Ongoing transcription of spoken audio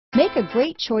Make a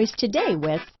great choice today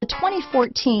with the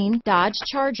 2014 Dodge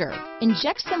Charger.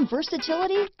 Inject some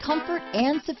versatility, comfort,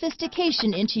 and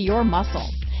sophistication into your muscle.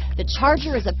 The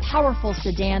Charger is a powerful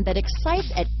sedan that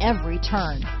excites at every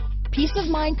turn. Peace of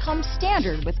mind comes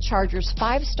standard with Charger's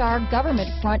 5-star government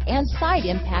front and side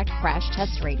impact crash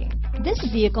test rating. This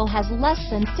vehicle has less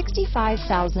than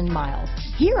 65,000 miles.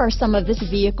 Here are some of this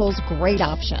vehicle's great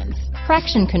options: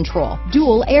 traction control,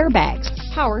 dual airbags,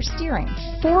 power steering,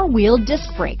 4-wheel disc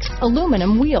brakes,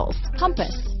 aluminum wheels,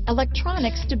 compass,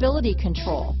 electronic stability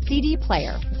control, CD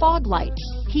player, fog lights,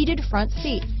 heated front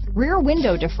seat, rear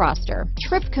window defroster,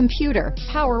 trip computer,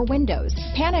 power windows,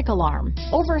 panic alarm,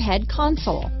 overhead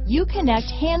console, Uconnect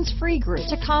hands-free group,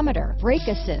 tachometer, brake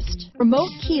assist,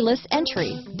 remote keyless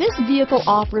entry. This vehicle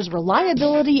offers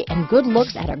reliability and good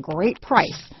looks at a great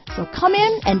price. So come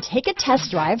in and take a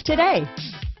test drive today.